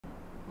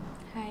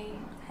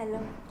Hello,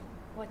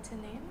 What's your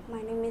name?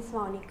 my name is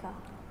Monica.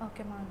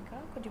 Okay, Monica.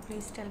 Could you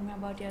please tell me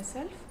about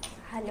yourself?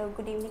 Hello,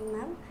 good evening,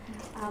 ma'am.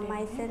 Good evening.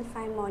 Myself,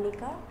 I'm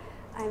Monica.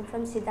 I'm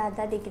from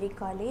Siddhartha Degree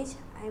College.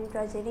 I'm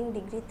proceeding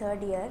degree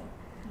third year.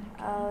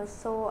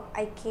 So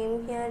I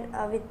came here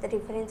with the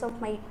reference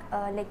of my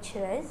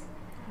lecturers.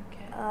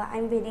 Okay.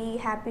 I'm very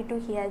happy to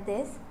hear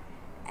this,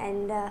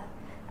 and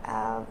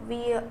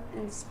we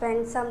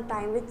spent some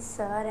time with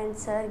sir, and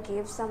sir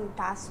gave some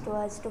tasks to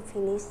us to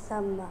finish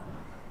some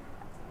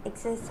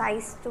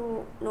exercise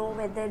to know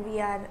whether we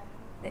are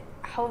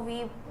how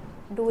we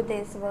do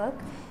this work.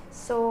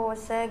 So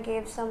sir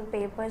gave some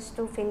papers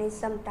to finish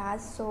some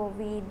tasks, so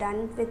we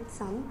done with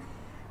some.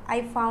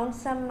 I found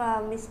some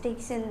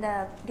mistakes in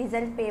the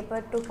result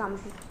paper to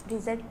complete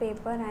result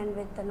paper and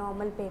with the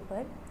normal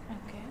paper.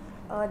 Okay.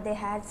 They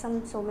had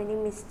so many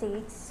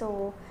mistakes,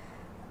 so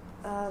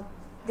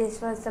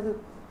this was the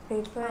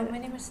paper. How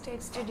many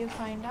mistakes did you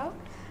find out?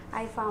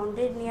 I found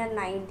it near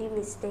 90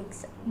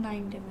 mistakes.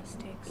 90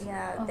 mistakes.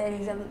 Yeah,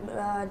 Okay.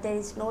 there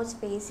is no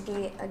space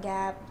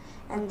gap,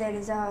 and there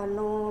is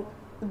no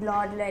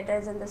broad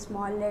letters and the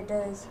small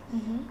letters.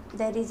 Mm-hmm.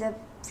 There is a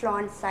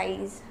font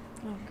size,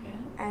 Okay.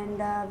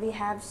 and we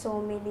have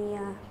so many.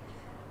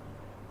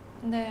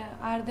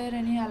 Are there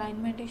any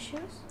alignment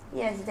issues?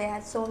 Yes, there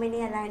are so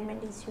many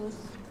alignment issues.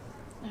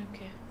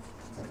 Okay.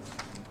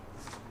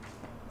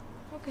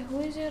 Okay, who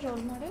is your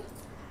role model?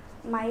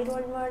 My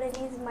role model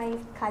is my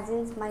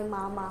cousins, my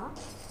mama.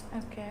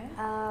 Okay.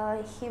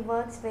 He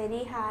works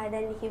very hard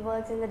and he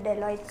works in the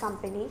Deloitte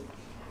company.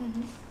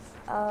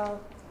 Mm-hmm.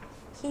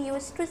 He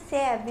used to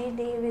say every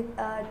day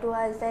to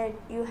us that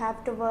you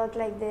have to work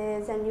like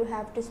this and you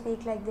have to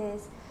speak like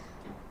this.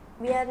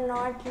 We are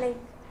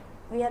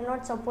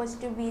not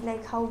supposed to be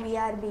like how we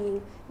are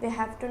being. We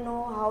have to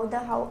know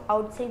how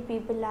outside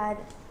people are.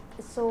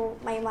 So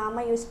my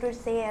mama used to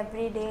say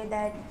every day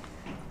that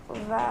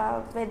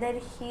whether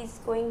he's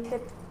going to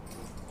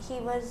he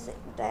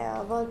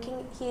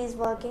is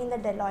working in the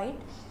Deloitte,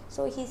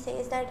 so he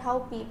says that how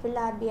people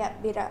are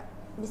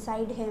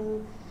beside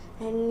him,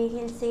 and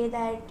he'll say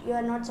that you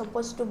are not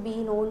supposed to be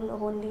in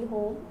only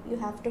home, you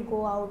have to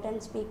go out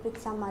and speak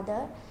with some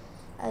other.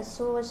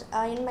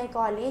 In my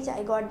college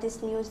I got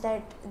this news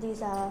that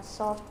these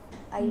soft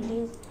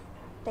IT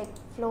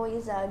Techqflow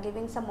is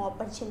giving some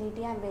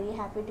opportunity. I'm very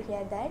happy to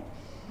hear that.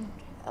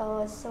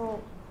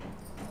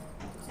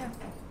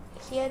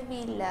 Here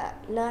we'll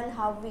learn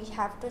how we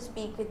have to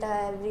speak with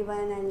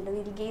everyone, and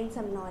we'll gain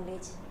some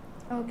knowledge.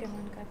 Okay,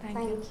 Monica. Thank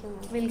you. Thank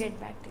you. We'll get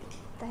back to you.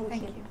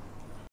 Thank you. you.